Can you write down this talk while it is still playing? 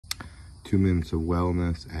2 minutes of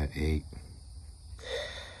wellness at 8.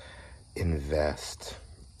 Invest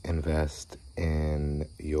in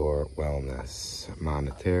your wellness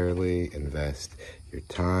monetarily. Invest your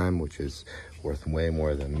time, which is worth way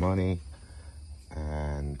more than money.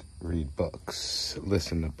 And read books,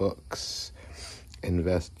 listen to books.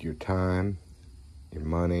 Invest your time, your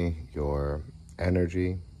money, your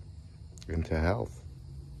energy into health.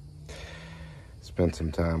 Spend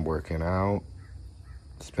some time working out.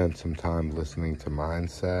 Spend some time listening to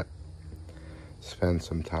mindset. Spend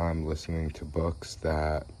some time listening to books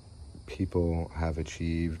that people have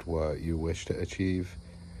achieved what you wish to achieve.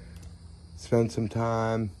 Spend some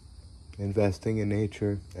time investing in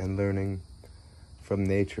nature and learning from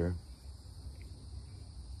nature.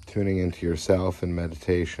 Tuning into yourself in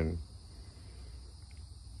meditation.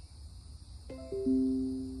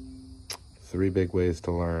 3 big ways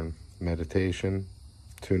to learn: meditation,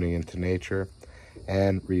 tuning into nature,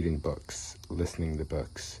 and reading books, listening to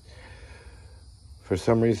books. For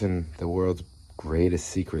some reason, the world's greatest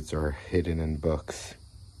secrets are hidden in books.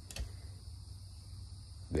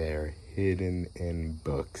 They're hidden in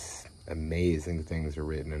books. Amazing things are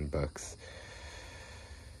written in books.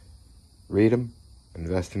 Read them,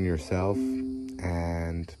 invest in yourself,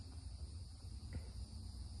 and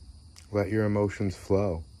let your emotions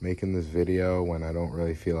flow. Making this video when I don't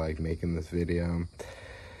really feel like making this video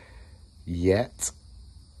yet.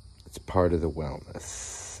 It's part of the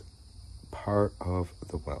wellness. Part of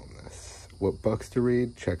the wellness. What books to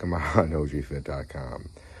read? Check them out on ogfit.com.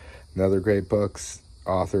 Another great books,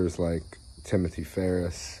 authors like Timothy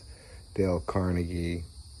Ferriss, Dale Carnegie,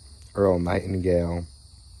 Earl Nightingale.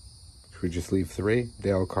 Should we just leave 3?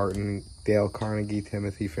 Dale Carnegie,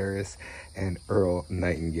 Timothy Ferriss, and Earl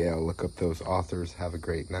Nightingale. Look up those authors. Have a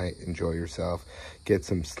great night. Enjoy yourself. Get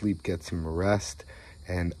some sleep. Get some rest.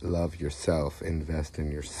 And love yourself. Invest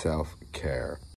in your self-care.